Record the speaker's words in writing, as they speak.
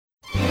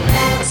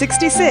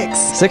66.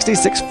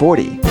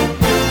 6640.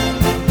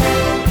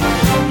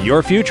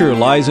 Your future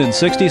lies in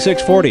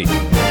 6640.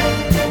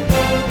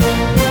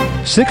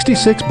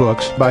 66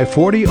 books by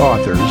 40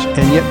 authors,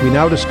 and yet we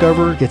now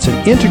discover it's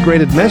an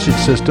integrated message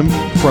system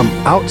from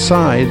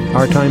outside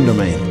our time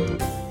domain.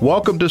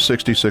 Welcome to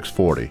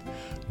 6640,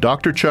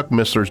 Dr. Chuck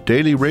Missler's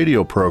daily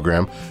radio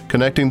program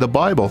connecting the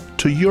Bible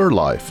to your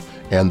life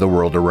and the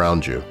world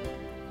around you.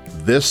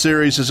 This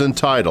series is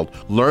entitled,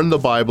 Learn the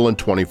Bible in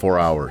 24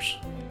 Hours.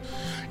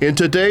 In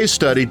today's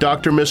study,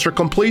 Dr. Missler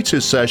completes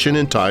his session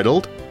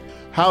entitled,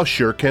 How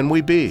Sure Can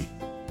We Be?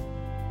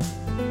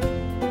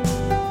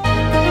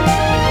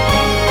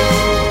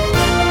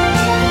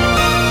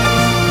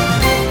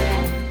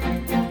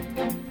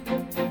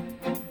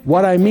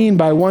 What I mean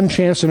by one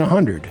chance in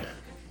 100.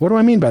 What do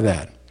I mean by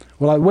that?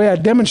 Well, the way I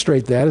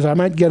demonstrate that is I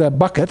might get a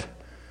bucket.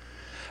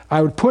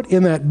 I would put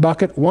in that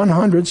bucket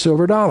 100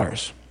 silver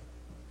dollars.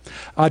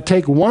 I'd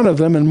take one of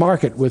them and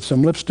mark it with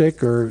some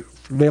lipstick or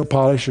nail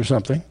polish or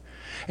something,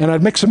 and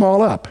I'd mix them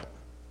all up.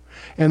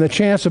 And the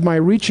chance of my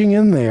reaching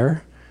in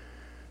there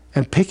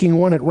and picking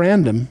one at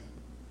random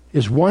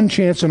is one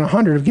chance in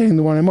 100 of getting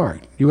the one I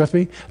marked. You with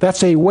me?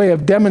 That's a way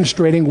of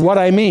demonstrating what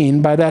I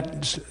mean by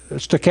that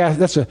stochastic.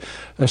 That's a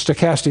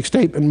stochastic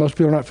statement. Most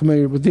people are not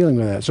familiar with dealing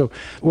with that. So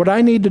what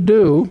I need to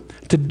do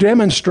to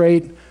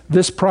demonstrate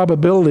this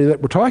probability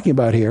that we're talking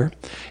about here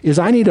is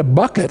I need a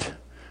bucket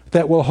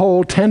that will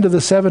hold 10 to the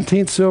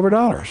 17th silver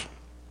dollars.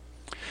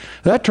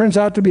 That turns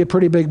out to be a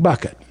pretty big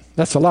bucket.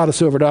 That's a lot of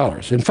silver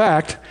dollars. In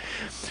fact,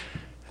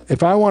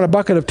 if I want a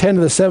bucket of 10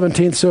 to the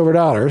 17th silver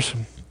dollars,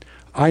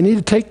 I need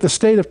to take the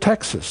state of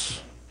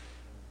Texas,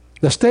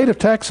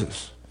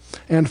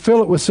 and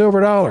fill it with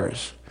silver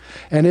dollars,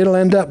 and it'll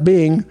end up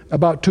being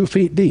about 2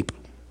 feet deep.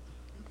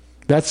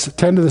 That's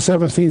 10 to the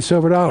 17th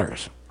silver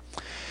dollars.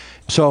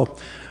 So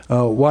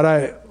what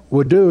I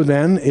would do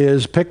then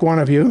is pick one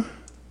of you,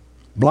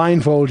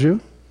 blindfold you,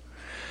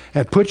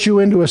 and put you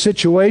into a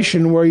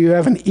situation where you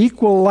have an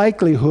equal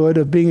likelihood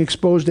of being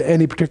exposed to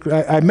any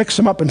particular... I mix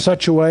them up in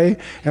such a way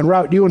and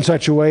route you in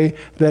such a way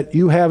that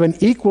you have an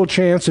equal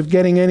chance of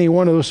getting any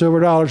one of those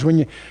silver dollars. When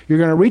you're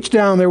going to reach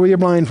down there with your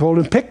blindfold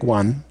and pick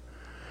one,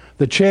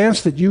 the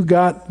chance that you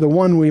got the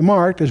one we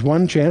marked is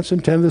one chance in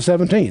 10 to the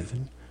 17th.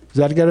 Does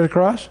that get it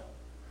across?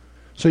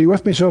 So you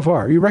with me so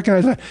far? You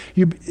recognize that?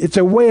 It's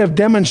a way of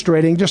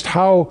demonstrating just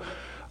how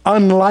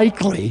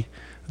unlikely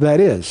that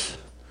is.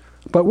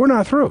 But we're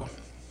not through.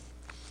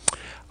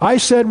 I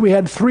said we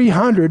had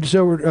 300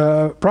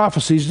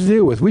 prophecies to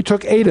deal with. We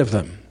took 8 of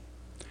them.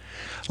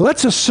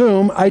 Let's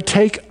assume I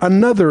take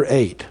another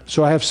 8,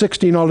 so I have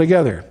 16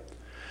 altogether.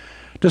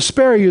 To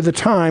spare you the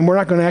time, we're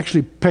not going to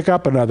actually pick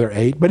up another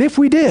 8, but if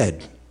we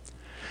did,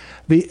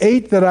 the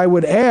 8 that I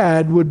would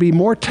add would be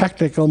more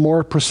technical,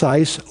 more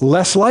precise,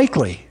 less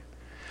likely.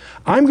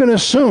 I'm going to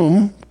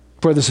assume,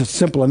 for this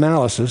simple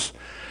analysis,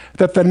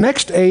 that the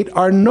next 8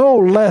 are no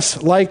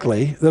less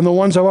likely than the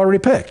ones I've already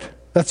picked.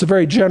 That's a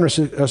very generous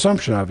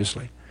assumption,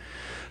 obviously.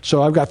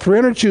 So I've got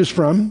 300 to choose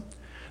from.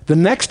 The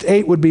next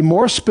 8 would be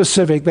more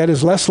specific, that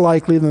is less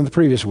likely than the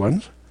previous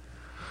ones.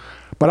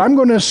 But I'm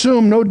going to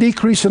assume no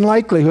decrease in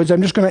likelihoods.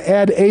 I'm just going to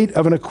add 8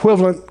 of an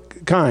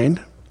equivalent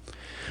kind.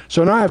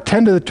 So now I have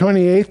 10 to the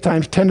 28th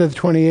times 10 to the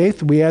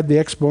 28th. We add the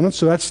exponents,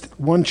 so that's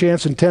one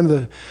chance in 10 to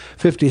the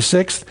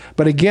 56th.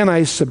 But again,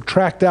 I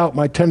subtract out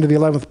my 10 to the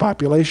 11th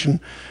population.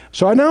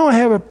 So now I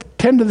have a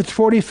 10 to the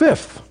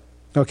 45th,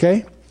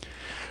 okay?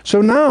 So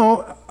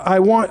now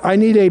I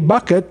need a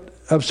bucket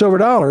of silver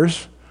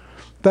dollars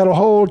that'll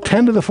hold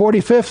 10 to the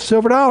 45th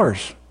silver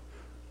dollars.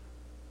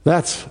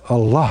 That's a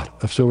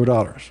lot of silver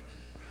dollars.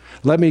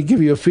 Let me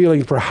give you a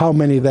feeling for how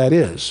many that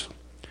is.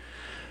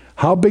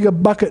 How big a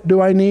bucket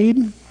do I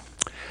need?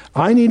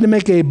 I need to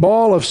make a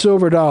ball of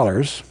silver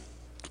dollars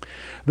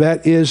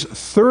that is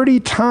 30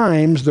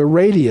 times the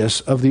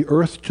radius of the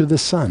earth to the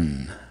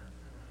sun.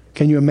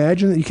 Can you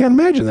imagine that? You can't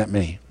imagine that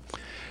many.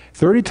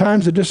 30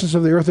 times the distance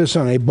of the earth to the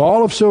sun, a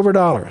ball of silver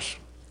dollars.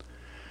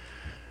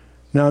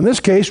 Now in this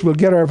case, we'll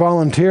get our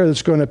volunteer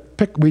that's going to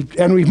pick,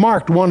 and we've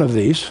marked one of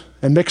these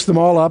and mixed them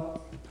all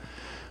up.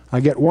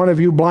 I get one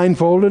of you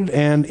blindfolded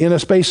and in a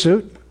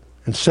spacesuit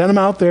and send them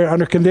out there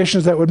under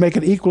conditions that would make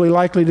it equally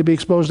likely to be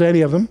exposed to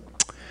any of them.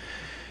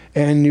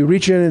 And you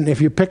reach in, and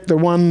if you pick the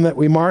one that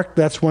we marked,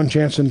 that's one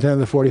chance in 10 to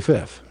the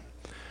 45th.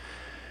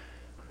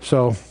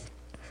 So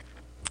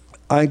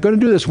I'm going to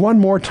do this one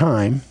more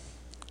time,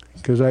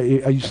 because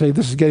I say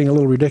this is getting a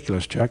little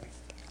ridiculous, Chuck.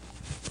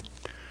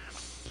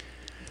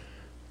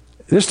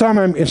 This time,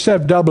 instead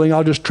of doubling,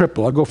 I'll just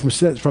triple. I'll go from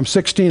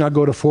 16, I'll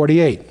go to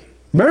 48.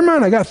 Bear in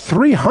mind, I got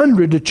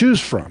 300 to choose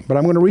from, but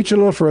I'm going to reach a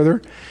little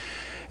further.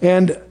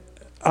 And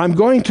I'm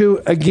going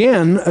to,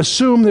 again,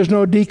 assume there's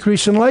no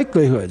decrease in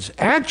likelihoods.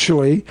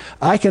 Actually,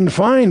 I can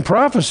find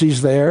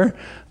prophecies there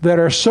that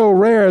are so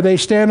rare they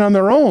stand on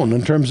their own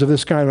in terms of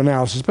this kind of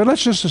analysis. But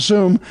let's just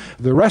assume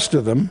the rest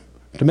of them,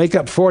 to make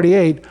up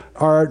 48,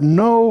 are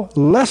no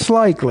less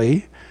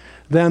likely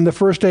than the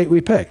first 8 we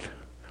picked.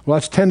 Well,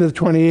 that's 10 to the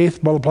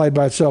 28th multiplied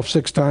by itself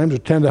 6 times, or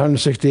 10 to the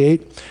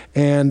 168.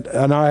 And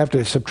now I have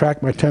to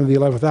subtract my 10 to the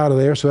 11th out of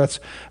there, so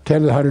that's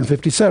 10 to the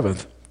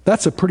 157th.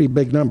 That's a pretty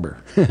big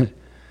number.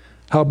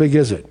 How big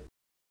is it?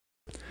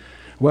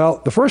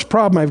 Well, the first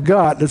problem I've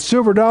got, that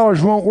silver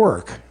dollars won't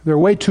work. They're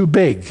way too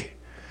big.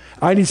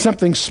 I need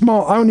something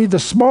small. I need the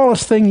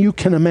smallest thing you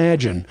can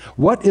imagine.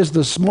 What is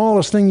the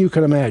smallest thing you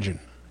can imagine?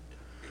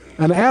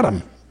 An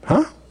atom.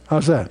 Huh?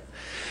 How's that?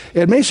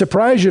 It may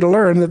surprise you to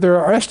learn that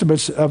there are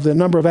estimates of the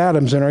number of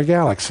atoms in our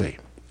galaxy.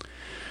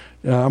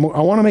 I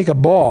want to make a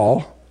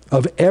ball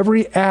of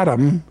every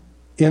atom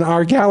in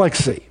our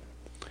galaxy.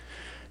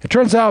 It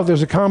turns out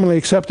there's a commonly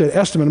accepted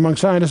estimate among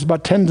scientists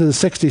about 10 to the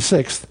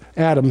 66th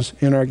atoms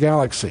in our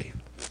galaxy.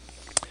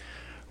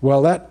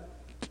 Well,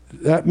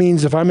 that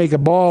means if I make a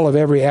ball of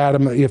every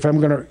atom, if I'm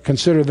going to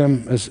consider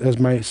them as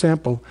my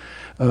sample,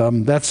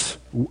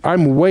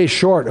 I'm way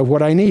short of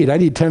what I need. I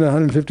need 10 to the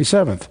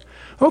 157th.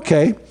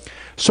 Okay,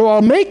 so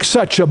I'll make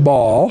such a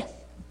ball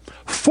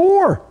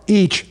for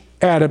each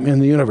atom in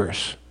the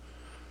universe.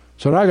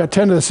 So now I got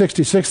 10 to the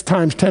 66th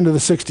times 10 to the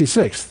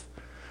 66th.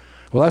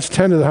 Well, that's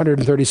 10 to the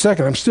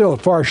 132nd. I'm still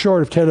far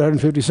short of 10 to the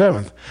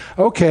 157th.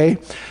 Okay,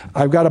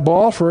 I've got a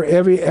ball for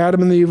every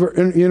atom in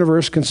the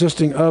universe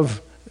consisting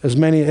of as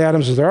many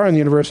atoms as there are in the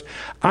universe.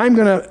 I'm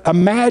going to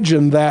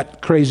imagine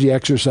that crazy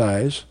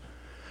exercise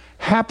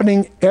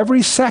happening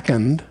every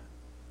second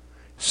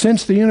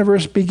since the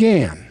universe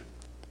began.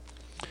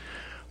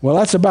 Well,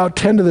 that's about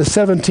 10 to the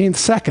 17th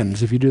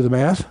seconds if you do the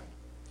math.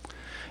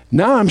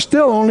 Now I'm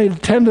still only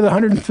 10 to the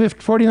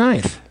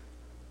 149th.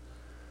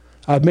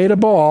 I've made a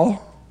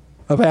ball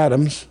of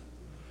atoms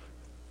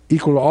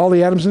equal to all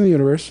the atoms in the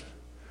universe.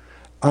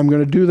 I'm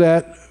going to do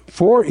that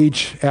for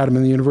each atom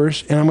in the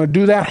universe, and I'm going to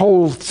do that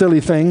whole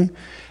silly thing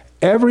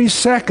every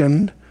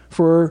second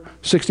for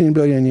 16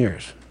 billion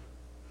years. Is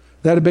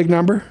that a big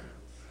number?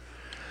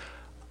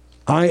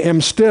 I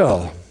am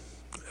still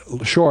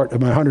short of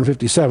my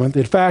 157th.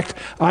 In fact,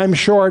 I'm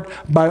short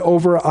by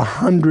over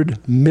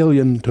 100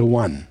 million to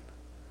 1.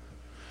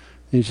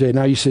 You say,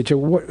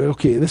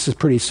 okay, this is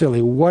pretty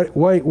silly.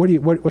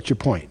 What's your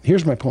point?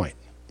 Here's my point.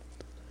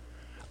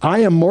 I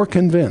am more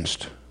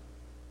convinced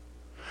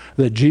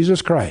that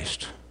Jesus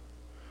Christ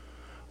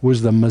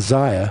was the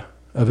Messiah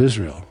of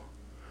Israel.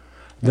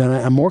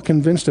 I'm more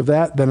convinced of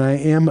that than I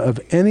am of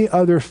any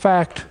other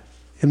fact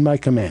in my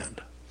command.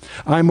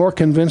 I'm more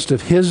convinced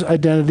of his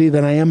identity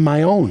than I am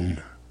my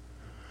own.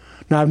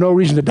 Now, I have no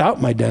reason to doubt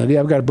my identity.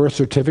 I've got a birth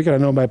certificate. I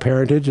know my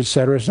parentage,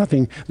 etc.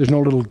 There's no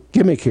little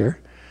gimmick here.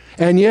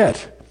 And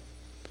yet,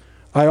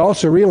 I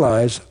also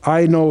realize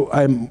I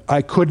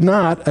could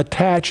not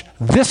attach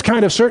this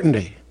kind of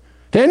certainty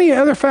to any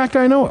other fact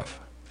I know of.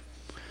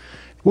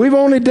 We've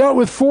only dealt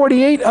with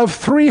 48 of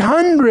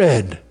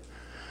 300.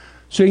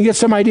 So you can get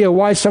some idea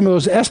why some of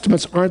those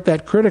estimates aren't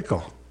that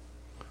critical.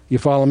 You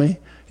follow me?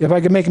 If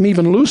I could make them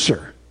even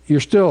looser,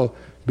 you're still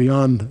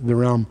beyond the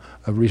realm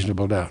of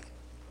reasonable doubt.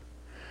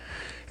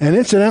 And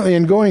incidentally,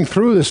 in going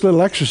through this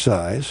little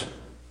exercise,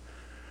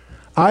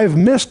 I've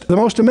missed the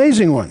most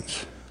amazing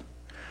ones.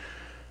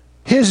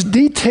 His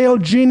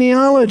detailed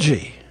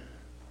genealogy.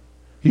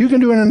 You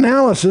can do an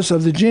analysis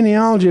of the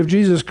genealogy of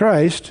Jesus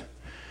Christ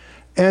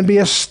and be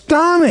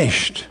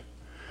astonished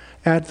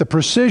at the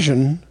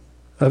precision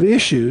of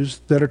issues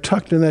that are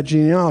tucked in that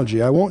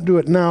genealogy. I won't do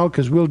it now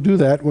because we'll do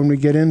that when we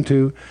get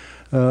into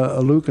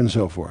Luke and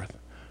so forth,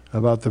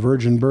 about the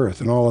virgin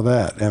birth and all of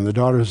that, and the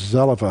daughters of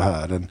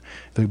Zelophehad, and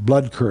the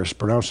blood curse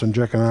pronounced on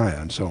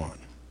Jeconiah, and so on.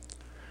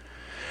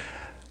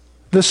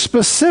 The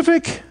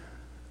specific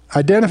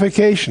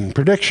identification,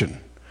 prediction,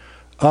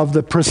 of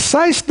the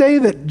precise day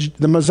that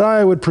the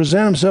Messiah would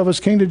present himself as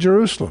king to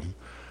Jerusalem,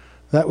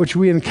 that which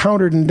we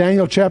encountered in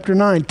Daniel chapter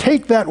 9.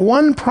 Take that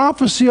one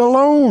prophecy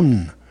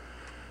alone,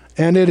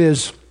 and it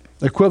is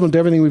equivalent to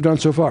everything we've done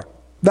so far.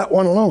 That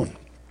one alone.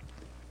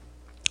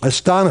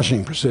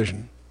 Astonishing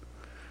precision.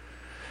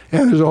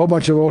 And there's a whole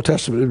bunch of Old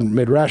Testament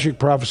Midrashic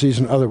prophecies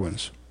and other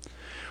ones.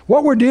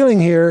 What we're dealing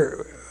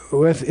here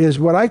with is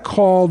what I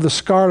call the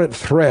scarlet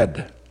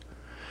thread.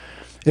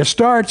 It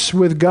starts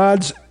with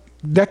God's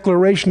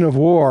declaration of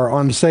war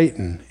on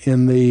Satan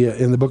in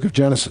the book of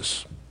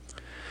Genesis,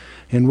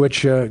 in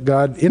which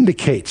God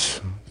indicates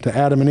to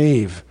Adam and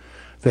Eve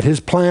that his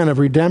plan of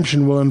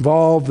redemption will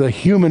involve the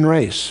human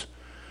race.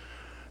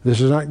 This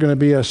is not going to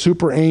be a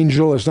super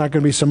angel. It's not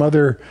going to be some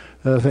other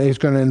thing. It's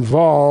going to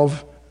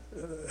involve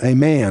a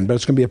man, but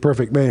it's going to be a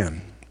perfect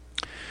man.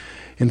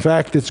 In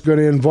fact, it's going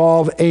to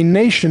involve a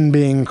nation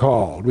being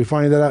called. We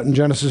find that out in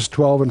Genesis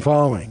 12 and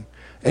following.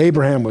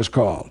 Abraham was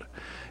called.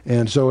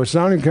 And so it's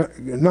not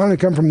only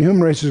come from the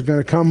human race, it's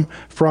going to come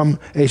from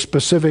a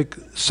specific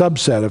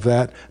subset of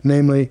that,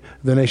 namely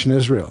the nation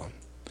Israel.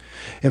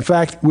 In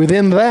fact,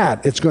 within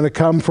that, it's going to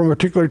come from a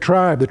particular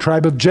tribe, the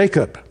tribe of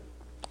Jacob.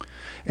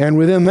 And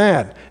within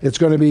that, it's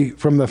going to be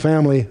from the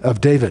family of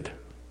David.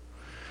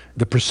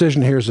 The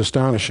precision here is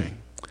astonishing.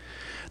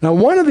 Now,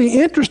 one of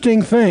the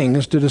interesting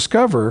things to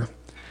discover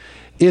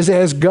is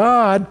as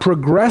God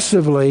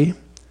progressively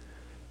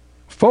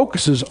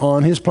focuses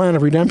on his plan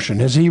of redemption,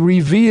 as he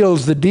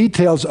reveals the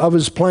details of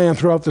his plan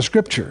throughout the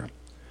Scripture,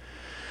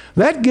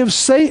 that gives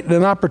Satan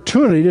an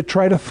opportunity to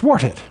try to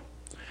thwart it.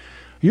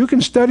 You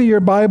can study your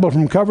Bible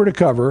from cover to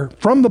cover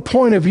from the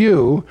point of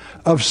view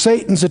of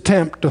Satan's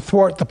attempt to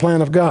thwart the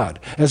plan of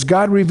God. As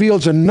God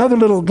reveals another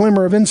little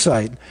glimmer of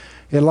insight,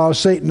 it allows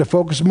Satan to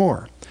focus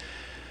more.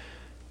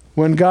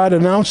 When God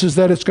announces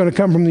that it's going to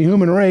come from the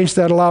human race,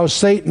 that allows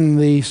Satan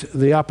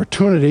the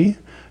opportunity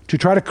to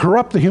try to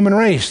corrupt the human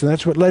race. And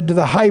that's what led to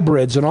the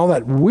hybrids and all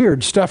that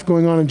weird stuff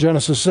going on in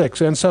Genesis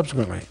 6 and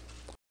subsequently.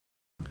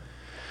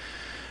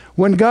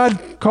 When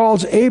God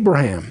calls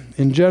Abraham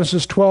in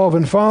Genesis 12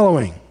 and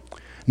following,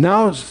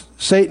 now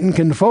Satan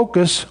can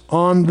focus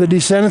on the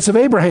descendants of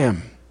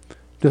Abraham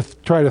to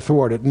try to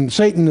thwart it. And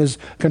Satan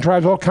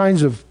contrives all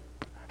kinds of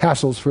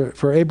hassles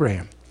for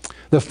Abraham.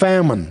 The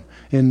famine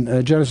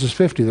in Genesis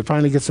 50 that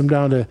finally gets them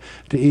down to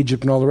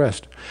Egypt and all the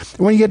rest.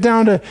 When you get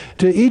down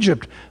to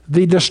Egypt,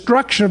 the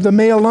destruction of the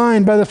male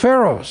line by the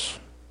pharaohs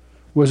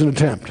was an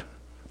attempt.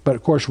 But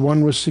of course,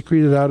 one was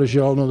secreted out, as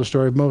you all know the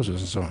story of Moses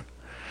and so on.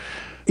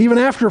 Even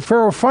after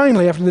Pharaoh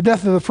finally, after the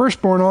death of the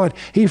firstborn, all that,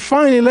 he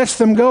finally lets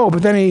them go,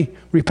 but then he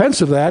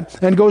repents of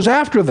that and goes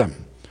after them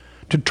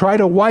to try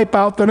to wipe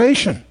out the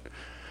nation.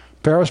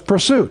 Pharaoh's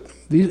pursuit.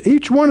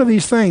 Each one of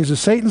these things is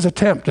Satan's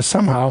attempt to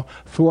somehow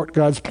thwart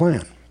God's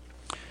plan.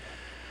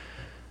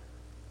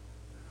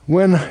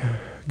 When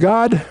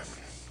God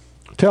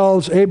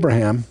tells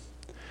Abraham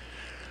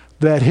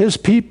that his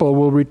people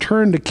will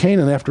return to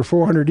Canaan after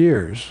 400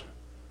 years,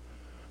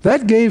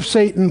 that gave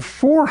Satan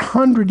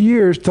 400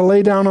 years to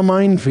lay down a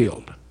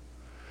minefield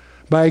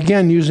by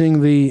again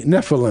using the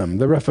Nephilim,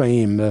 the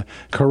Rephaim, the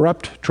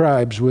corrupt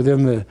tribes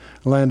within the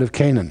land of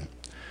Canaan.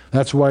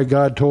 That's why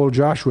God told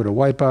Joshua to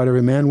wipe out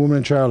every man, woman,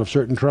 and child of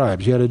certain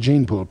tribes. He had a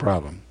gene pool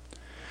problem.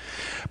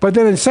 But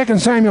then in 2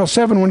 Samuel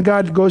 7, when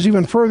God goes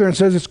even further and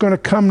says it's going to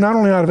come not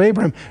only out of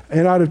Abraham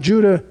and out of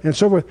Judah and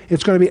so forth,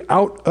 it's going to be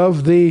out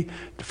of the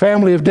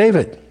family of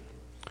David.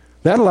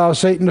 That allows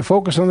Satan to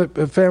focus on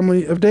the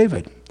family of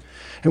David.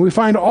 And we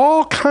find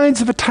all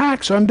kinds of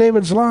attacks on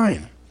David's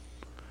line.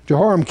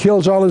 Jehoram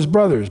kills all his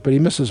brothers, but he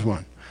misses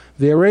one.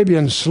 The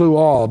Arabians slew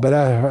all, but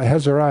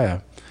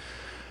Azariah.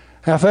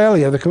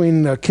 Athaliah, the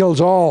queen, kills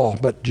all,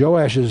 but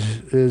Joash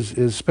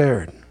is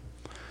spared.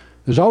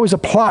 There's always a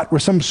plot where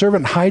some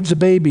servant hides a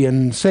baby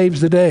and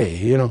saves the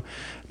day,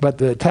 but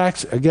the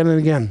attacks again and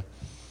again.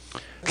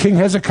 King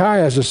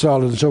Hezekiah is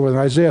assaulted and so forth in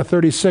Isaiah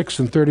 36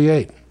 and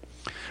 38.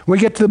 When we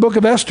get to the book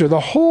of Esther, the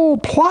whole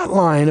plot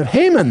line of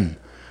Haman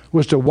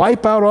was to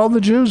wipe out all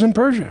the Jews in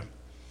Persia.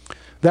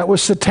 That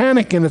was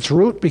satanic in its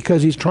root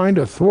because he's trying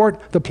to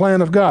thwart the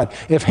plan of God.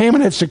 If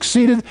Haman had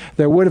succeeded,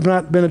 there would have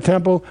not been a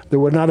temple, there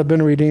would not have been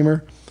a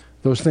redeemer.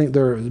 Those things,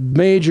 there are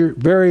major,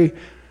 very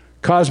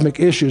cosmic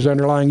issues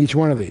underlying each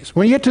one of these.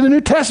 When you get to the New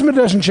Testament,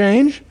 it doesn't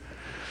change.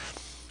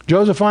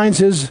 Joseph finds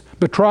his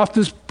betrothed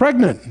is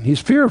pregnant.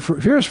 He's fears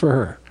for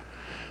her.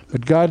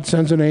 But God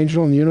sends an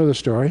angel, and you know the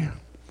story.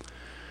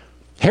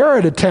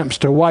 Herod attempts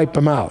to wipe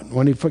him out.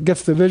 When he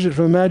gets the vision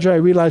from the Magi, he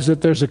realizes that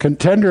there's a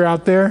contender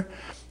out there.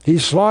 He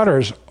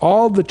slaughters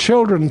all the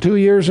children 2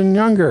 years and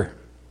younger.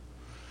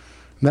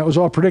 And that was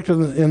all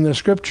predicted in the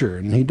Scripture,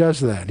 and he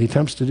does that. He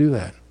attempts to do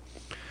that.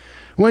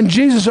 When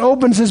Jesus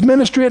opens his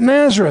ministry at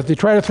Nazareth, they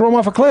try to throw him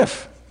off a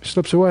cliff. He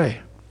slips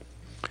away.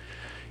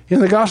 In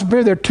the gospel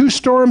period, there are 2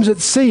 storms at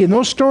sea, and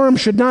those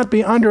storms should not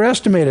be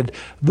underestimated.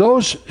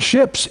 Those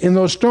ships in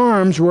those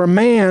storms were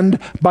manned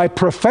by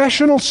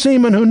professional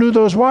seamen who knew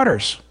those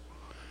waters.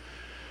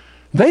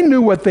 They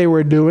knew what they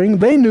were doing.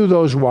 They knew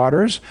those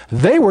waters.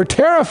 They were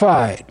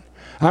terrified.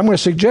 I'm going to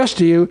suggest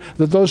to you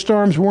that those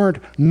storms weren't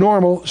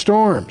normal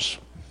storms.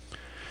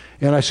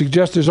 And I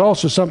suggest there's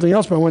also something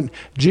else, but when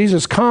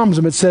Jesus calms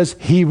them, it says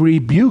he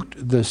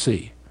rebuked the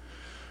sea.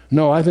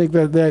 No, I think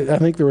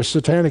they were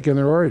satanic in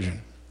their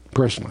origin,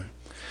 personally.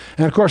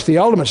 And of course, the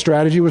ultimate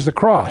strategy was the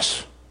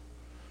cross.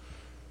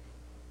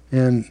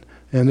 And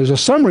there's a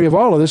summary of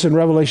all of this in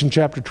Revelation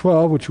chapter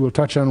 12, which we'll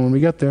touch on when we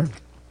get there.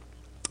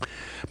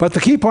 But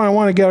the key point I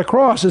want to get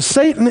across is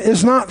Satan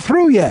is not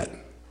through yet.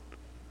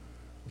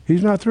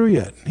 He's not through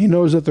yet. He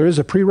knows that there is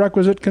a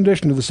prerequisite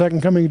condition to the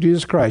second coming of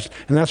Jesus Christ,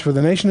 and that's for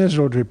the nation of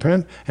Israel to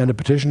repent and to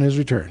petition his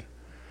return.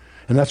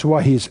 And that's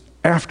why he's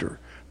after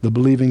the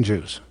believing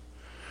Jews.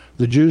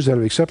 The Jews that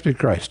have accepted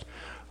Christ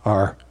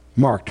are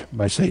marked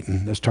by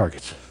Satan as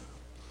targets.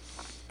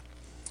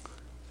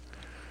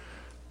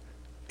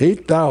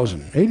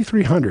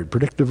 8,300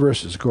 predictive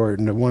verses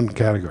according to one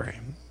category.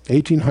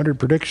 1,800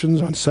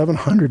 predictions on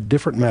 700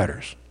 different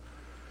matters.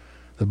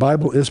 The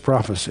Bible is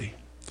prophecy.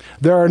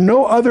 There are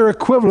no other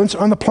equivalents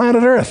on the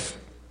planet Earth.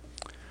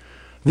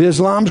 The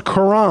Islam's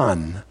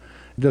Quran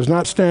does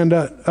not stand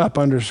up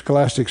under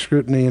scholastic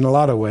scrutiny in a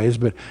lot of ways,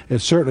 but it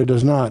certainly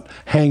does not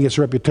hang its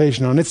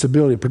reputation on its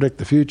ability to predict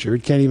the future.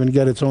 It can't even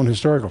get its own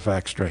historical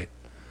facts straight.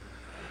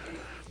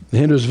 The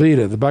Hindu's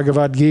Veda, the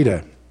Bhagavad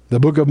Gita, the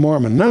Book of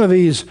Mormon, none of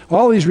these,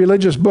 all these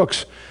religious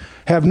books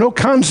have no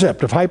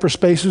concept of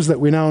hyperspaces that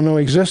we now know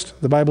exist.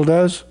 The Bible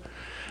does.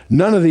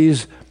 None of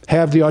these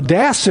have the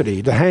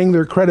audacity to hang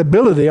their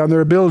credibility on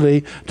their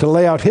ability to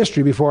lay out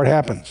history before it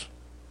happens.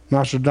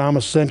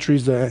 Nostradamus,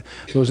 centuries,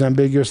 those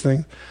ambiguous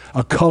things.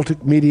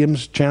 Occultic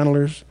mediums,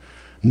 channelers,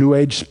 New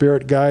Age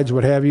spirit guides,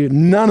 what have you.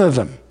 None of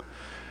them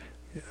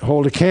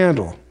hold a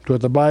candle to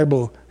what the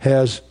Bible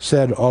has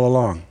said all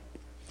along.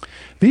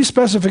 These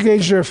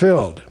specifications are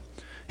filled.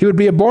 He would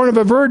be born of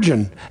a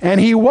virgin, and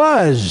he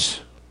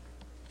was.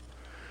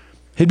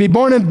 He'd be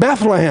born in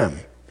Bethlehem,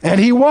 and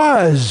he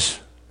was.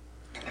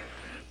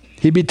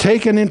 He'd be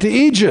taken into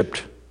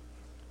Egypt,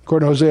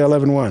 according to Hosea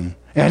 11:1,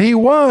 and he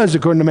was,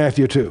 according to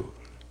Matthew 2.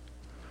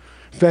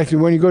 In fact,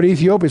 when you go to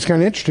Ethiopia, it's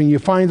kind of interesting. You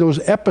find those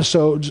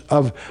episodes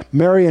of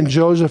Mary and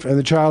Joseph and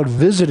the child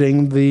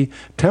visiting the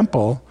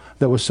temple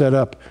that was set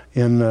up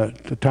in the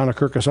town of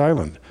Kirkus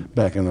Island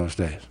back in those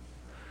days.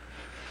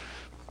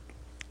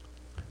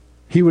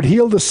 He would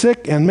heal the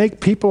sick and make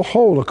people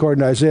whole,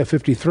 according to Isaiah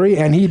 53,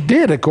 and he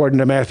did, according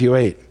to Matthew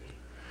 8.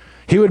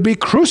 He would be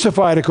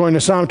crucified, according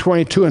to Psalm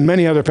 22 and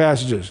many other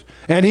passages,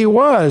 and he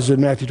was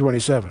in Matthew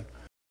 27.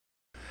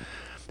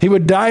 He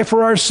would die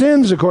for our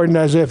sins, according to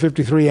Isaiah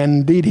 53, and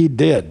indeed he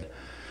did,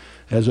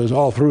 as was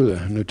all through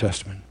the New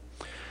Testament.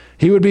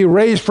 He would be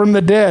raised from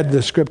the dead,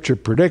 the Scripture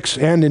predicts,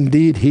 and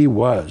indeed he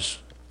was.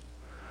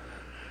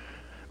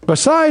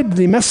 Beside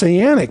the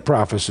messianic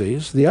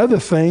prophecies, the other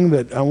thing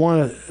that I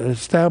want to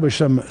establish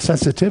some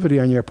sensitivity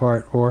on your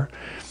part for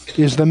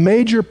is the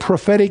major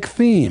prophetic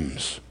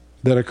themes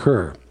that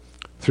occur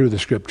through the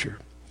Scripture.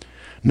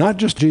 Not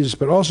just Jesus,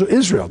 but also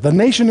Israel, the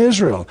nation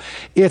Israel.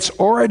 Its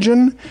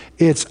origin,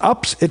 its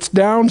ups, its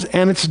downs,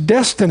 and its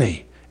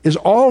destiny is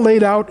all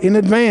laid out in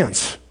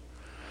advance.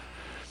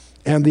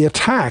 And the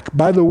attack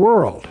by the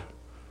world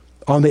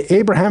on the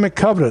Abrahamic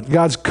covenant,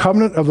 God's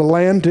covenant of the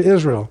land to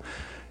Israel,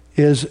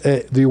 is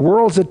the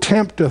world's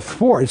attempt to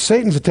thwart,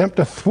 Satan's attempt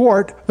to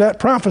thwart that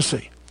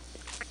prophecy.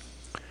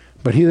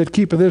 But he that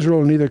keepeth Israel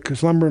will neither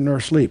slumber nor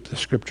sleep, the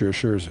Scripture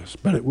assures us.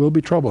 But it will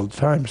be troubled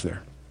times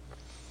there.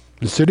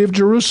 The city of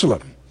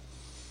Jerusalem,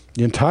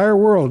 the entire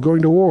world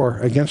going to war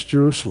against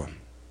Jerusalem.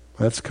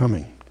 That's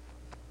coming.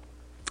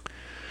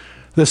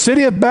 The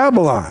city of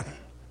Babylon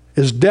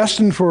is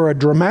destined for a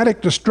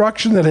dramatic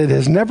destruction that it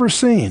has never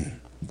seen.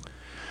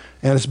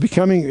 And it's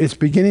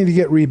beginning to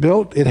get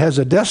rebuilt. It has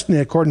a destiny,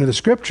 according to the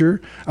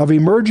Scripture, of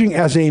emerging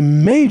as a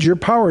major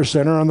power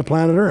center on the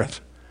planet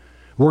Earth.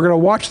 We're going to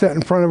watch that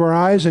in front of our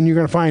eyes, and you're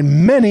going to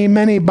find many,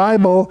 many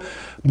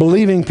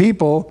Bible-believing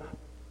people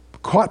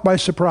caught by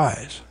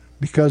surprise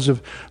because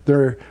of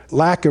their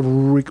lack of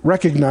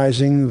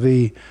recognizing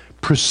the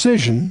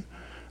precision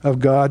of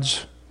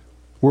God's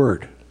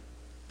Word.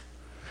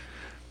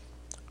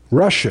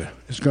 Russia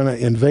is going to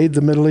invade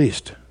the Middle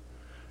East,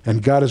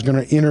 and God is going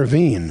to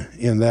intervene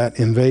in that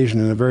invasion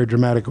in a very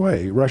dramatic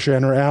way. Russia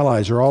and her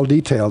allies are all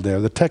detailed there.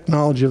 The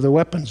technology of the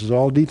weapons is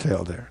all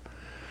detailed there.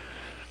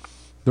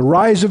 The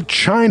rise of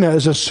China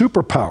as a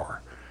superpower,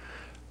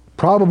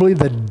 probably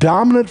the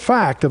dominant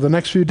fact of the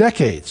next few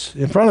decades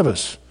in front of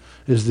us,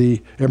 is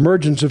the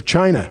emergence of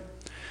China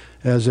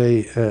as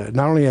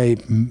not only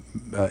an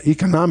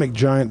economic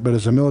giant, but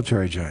as a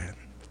military giant,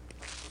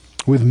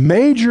 with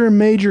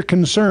major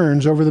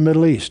concerns over the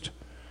Middle East.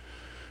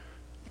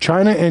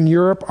 China and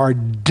Europe are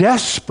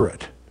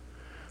desperate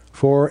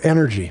for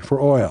energy, for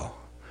oil.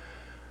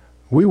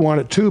 We want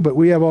it too, but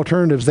we have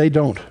alternatives. They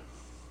don't.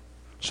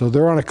 So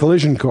they're on a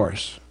collision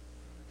course.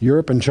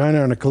 Europe and China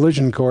are on a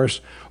collision course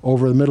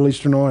over the Middle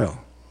Eastern oil.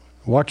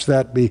 Watch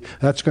that be.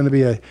 That's going to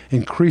be an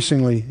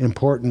increasingly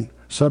important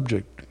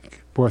subject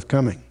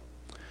forthcoming.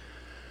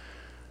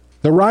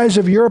 The rise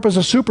of Europe as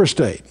a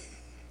superstate,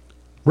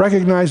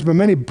 recognized by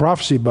many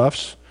prophecy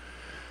buffs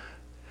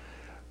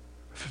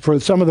for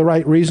some of the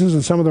right reasons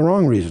and some of the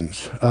wrong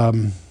reasons.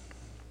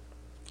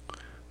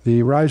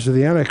 The rise of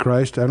the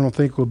Antichrist, I don't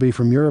think will be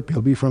from Europe.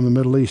 He'll be from the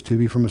Middle East. He'll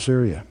be from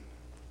Assyria.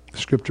 The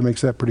Scripture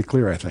makes that pretty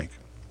clear, I think.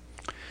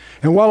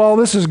 And while all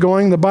this is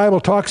going, the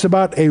Bible talks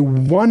about a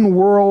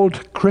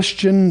one-world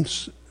Christian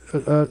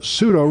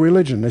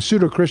pseudo-religion, a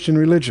pseudo-Christian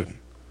religion,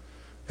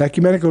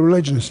 ecumenical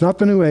religion. It's not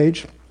the New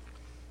Age.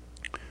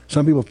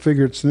 Some people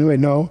figure it's the New Age.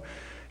 No,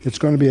 it's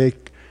going to be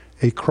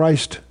a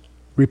Christ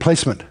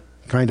replacement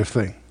kind of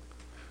thing.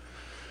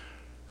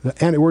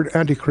 The word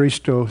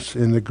antichristos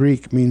in the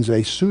Greek means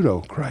a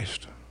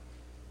pseudo-Christ,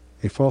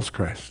 a false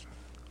Christ.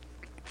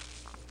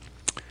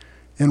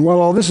 And while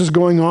all this is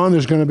going on,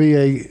 there's going to be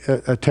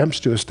attempts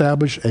to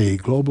establish a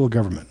global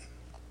government.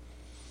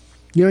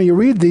 You know, you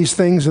read these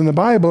things in the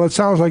Bible, it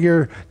sounds like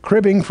you're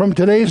cribbing from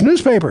today's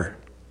newspaper.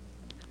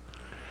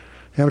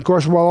 And of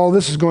course, while all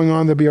this is going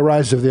on, there'll be a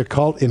rise of the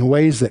occult in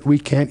ways that we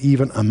can't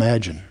even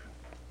imagine.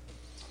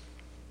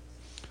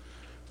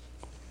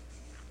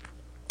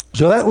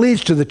 So that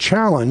leads to the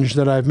challenge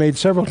that I've made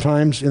several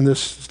times in this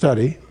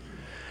study.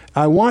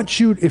 I want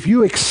you, if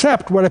you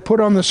accept what I put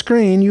on the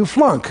screen, you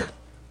flunk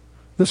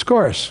this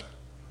course.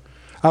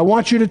 I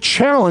want you to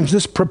challenge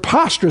this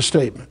preposterous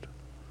statement.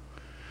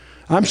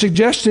 I'm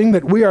suggesting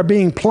that we are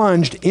being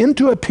plunged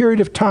into a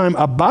period of time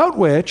about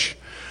which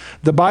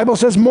The Bible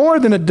says more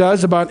than it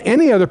does about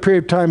any other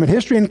period of time in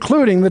history,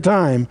 including the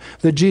time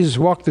that Jesus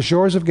walked the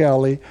shores of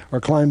Galilee or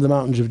climbed the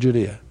mountains of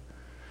Judea.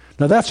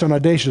 Now that's an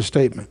audacious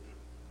statement,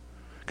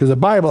 because the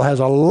Bible has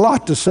a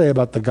lot to say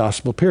about the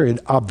gospel period,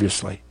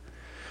 obviously.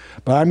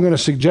 But I'm going to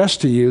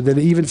suggest to you that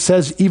it even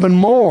says even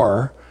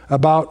more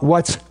about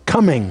what's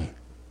coming.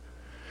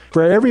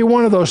 For every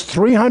one of those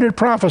 300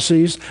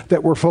 prophecies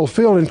that were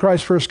fulfilled in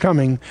Christ's first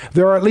coming,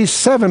 there are at least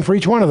 7 for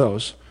each one of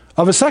those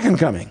of a second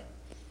coming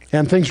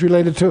and things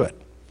related to it.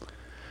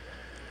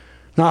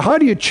 Now, how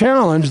do you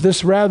challenge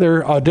this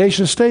rather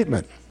audacious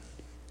statement?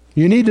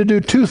 You need to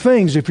do 2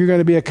 things if you're going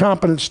to be a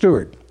competent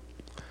steward.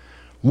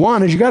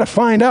 One is you got to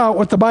find out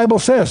what the Bible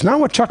says, not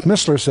what Chuck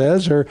Missler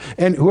says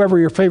and whoever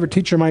your favorite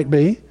teacher might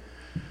be.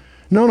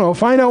 No,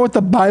 find out what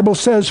the Bible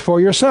says for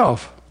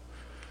yourself.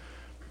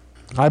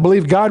 I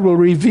believe God will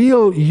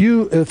reveal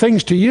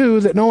things to you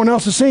that no one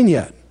else has seen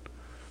yet.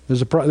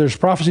 There's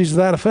prophecies to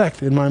that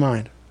effect in my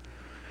mind.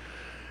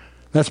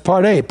 That's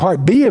part A.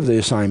 Part B of the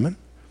assignment,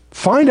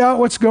 find out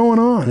what's going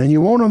on, and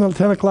you won't on the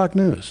 10 o'clock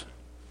news.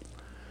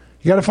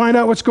 You got to find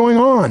out what's going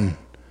on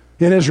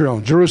in Israel,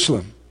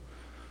 Jerusalem,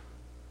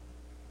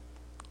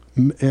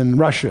 in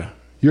Russia,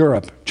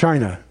 Europe,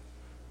 China,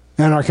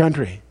 and our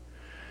country,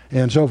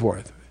 and so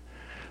forth.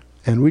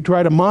 And we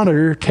try to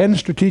monitor 10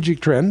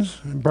 strategic trends,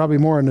 probably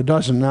more than a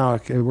dozen now.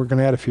 We're going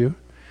to add a few.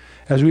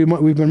 As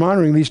we've been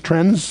monitoring these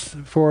trends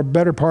for a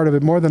better part of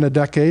it, more than a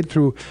decade,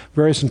 through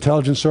various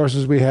intelligence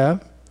sources we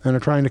have and are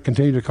trying to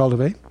continue to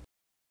cultivate.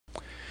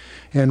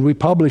 And we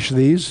publish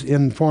these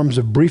in forms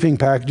of briefing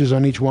packages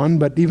on each one,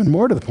 but even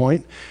more to the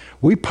point,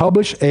 we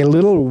publish a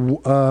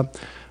little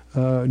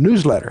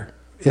newsletter.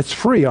 It's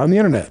free on the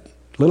internet.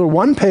 Little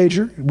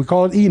one-pager, we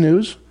call it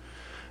e-news.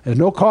 There's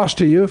no cost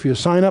to you. If you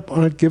sign up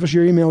on it, give us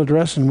your email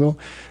address and we'll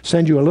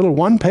send you a little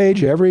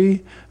one-page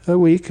every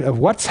week of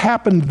what's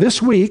happened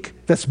this week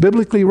that's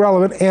biblically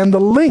relevant and the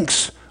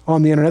links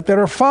on the internet that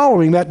are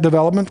following that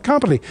development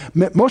company.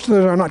 Most of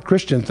those are not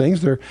Christian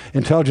things. They're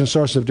intelligence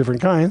sources of different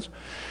kinds.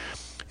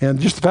 And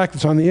just the fact that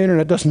it's on the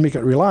internet doesn't make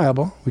it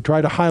reliable. We try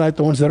to highlight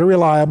the ones that are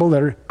reliable,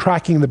 that are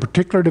tracking the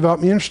particular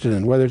development you're interested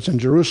in, whether it's in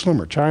Jerusalem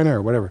or China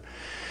or whatever.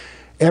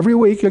 Every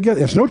week you'll get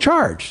it. It's no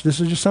charge. This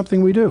is just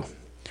something we do.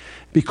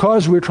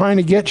 Because we're trying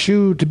to get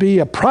you to be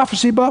a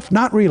prophecy buff?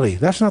 Not really.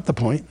 That's not the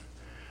point.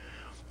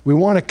 We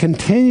want to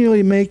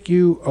continually make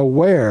you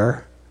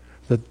aware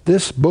that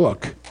this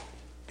book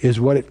is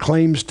what it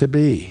claims to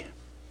be.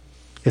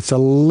 It's a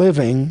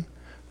living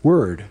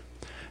word.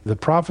 The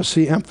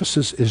prophecy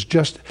emphasis is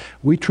just,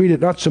 we treat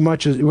it not so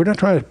much as, we're not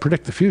trying to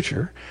predict the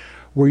future.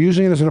 We're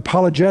using it as an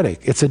apologetic.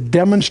 It's a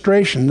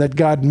demonstration that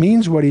God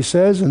means what he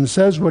says and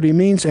says what he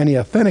means, and he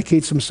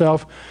authenticates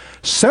himself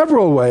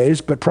several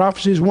ways, but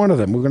prophecy is one of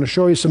them. We're going to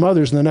show you some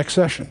others in the next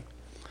session.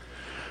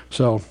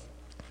 So,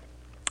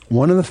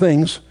 one of the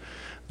things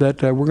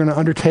that we're going to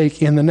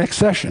undertake in the next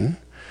session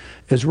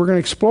is we're going to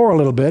explore a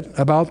little bit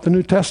about the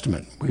New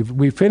Testament.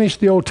 We've finished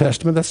the Old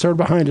Testament. That's sort of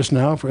behind us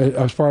now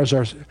as far as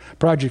our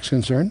project's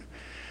concerned.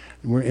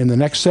 In the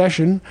next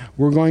session,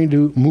 we're going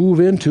to move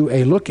into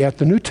a look at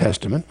the New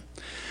Testament.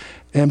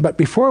 But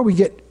before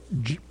we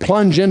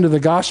plunge into the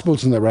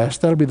Gospels and the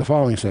rest, that'll be the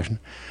following session,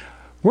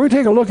 we're going to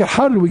take a look at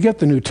how did we get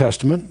the New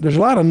Testament. There's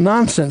a lot of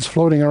nonsense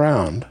floating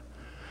around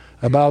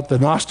about the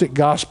Gnostic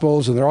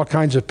Gospels, and there are all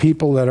kinds of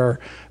people that are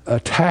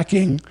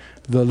attacking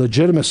the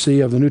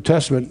legitimacy of the New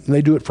Testament, and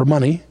they do it for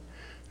money.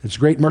 It's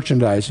great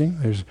merchandising.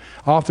 There's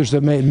authors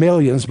that made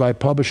millions by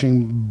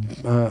publishing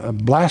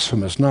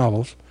blasphemous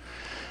novels.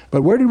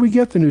 But where did we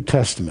get the New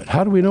Testament?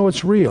 How do we know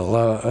it's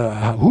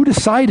real? Who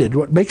decided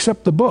what makes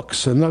up the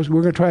books? And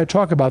we're going to try to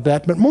talk about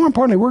that. But more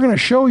importantly, we're going to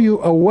show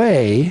you a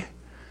way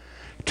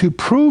to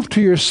prove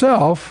to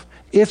yourself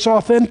its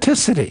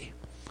authenticity.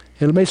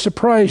 It may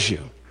surprise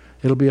you.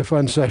 It'll be a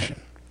fun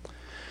session.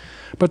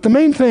 But the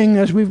main thing,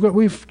 as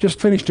we've just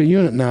finished a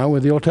unit now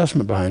with the Old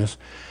Testament behind us,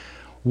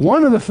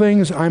 one of the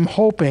things I'm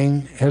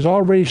hoping has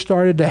already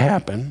started to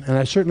happen, and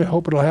I certainly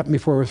hope it'll happen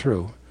before we're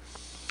through,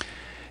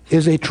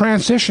 is a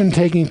transition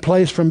taking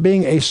place from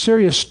being a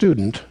serious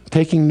student,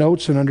 taking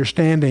notes and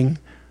understanding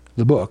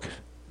the book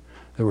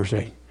that we're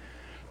saying,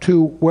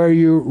 to where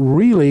you're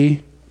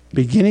really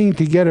beginning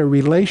to get a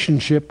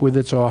relationship with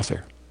its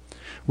author,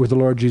 with the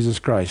Lord Jesus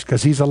Christ,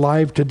 because he's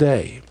alive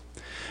today.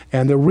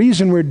 And the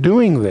reason we're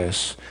doing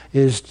this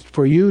is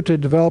for you to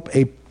develop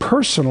a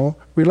personal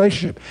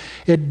relationship.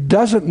 It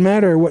doesn't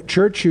matter what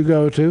church you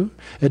go to.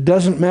 It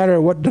doesn't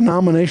matter what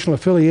denominational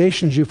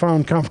affiliations you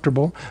found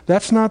comfortable.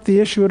 That's not the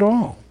issue at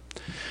all.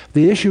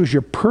 The issue is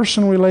your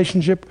personal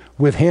relationship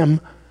with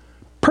him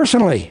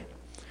personally.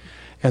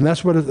 And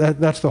that's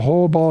the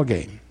whole ball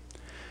game.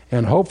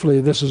 And hopefully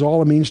this is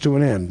all a means to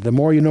an end. The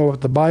more you know about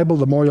the Bible,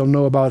 the more you'll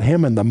know about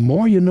him. And the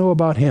more you know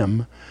about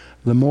him,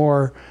 the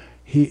more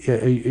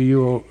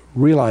you'll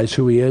realize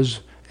who he is,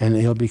 and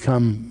he'll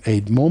become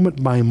a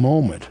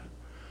moment-by-moment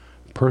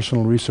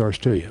personal resource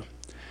to you.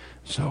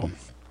 So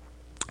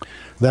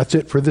that's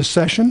it for this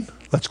session.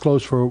 Let's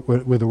close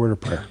with a word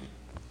of prayer.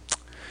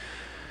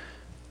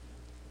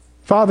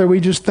 Father,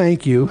 we just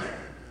thank you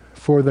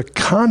for the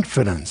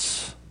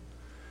confidence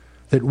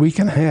that we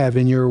can have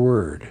in your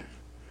word.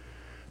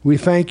 We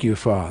thank you,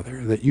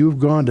 Father, that you've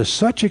gone to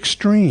such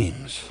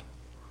extremes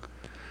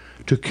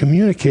to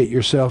communicate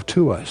yourself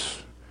to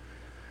us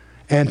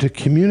and to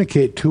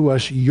communicate to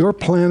us your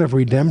plan of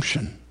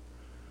redemption,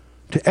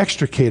 to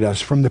extricate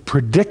us from the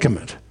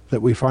predicament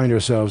that we find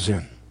ourselves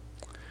in.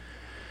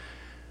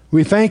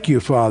 We thank you,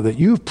 Father, that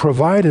you've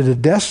provided a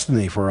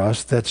destiny for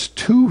us that's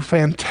too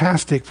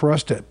fantastic for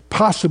us to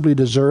possibly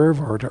deserve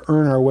or to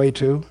earn our way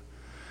to.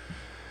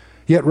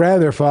 Yet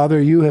rather,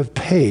 Father, you have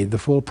paid the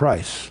full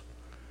price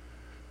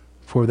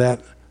for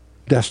that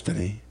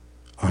destiny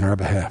on our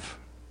behalf.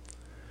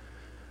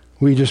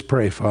 We just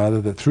pray, Father,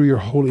 that through your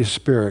Holy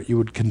Spirit you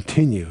would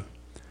continue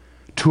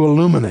to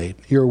illuminate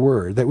your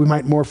word, that we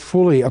might more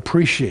fully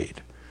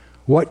appreciate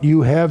what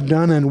you have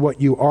done and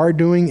what you are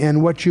doing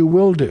and what you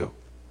will do.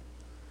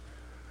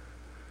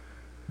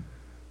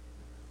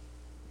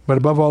 But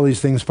above all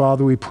these things,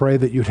 Father, we pray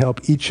that you'd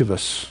help each of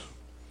us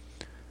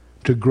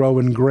to grow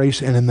in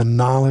grace and in the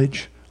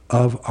knowledge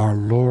of our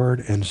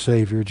Lord and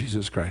Savior,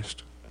 Jesus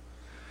Christ.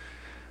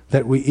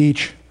 That we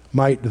each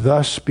might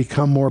thus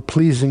become more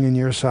pleasing in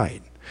your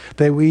sight.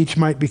 That we each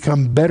might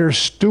become better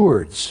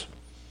stewards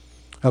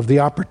of the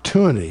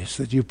opportunities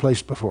that you've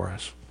placed before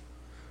us.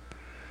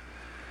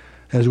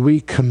 As we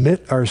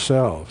commit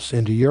ourselves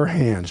into your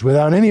hands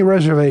without any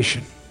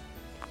reservation,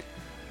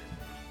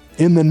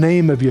 in the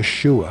name of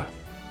Yeshua,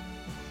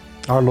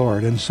 our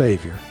Lord and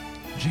Savior,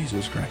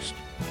 Jesus Christ.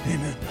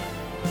 Amen.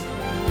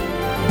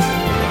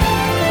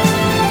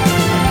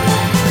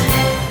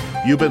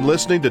 You've been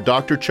listening to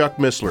Dr. Chuck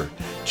Missler,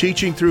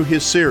 teaching through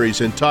his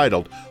series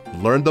entitled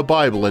Learn the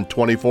Bible in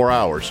 24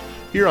 Hours,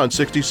 here on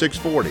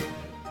 6640.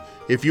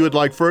 If you would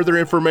like further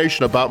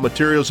information about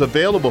materials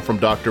available from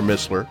Dr.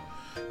 Missler,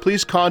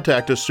 please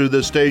contact us through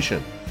this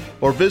station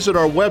or visit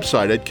our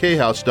website at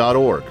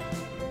khouse.org.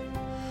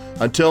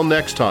 Until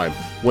next time,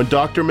 when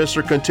Dr.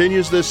 Missler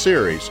continues this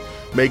series,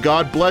 may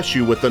God bless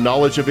you with the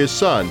knowledge of His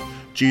Son,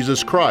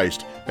 Jesus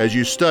Christ, as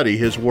you study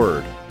His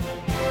Word.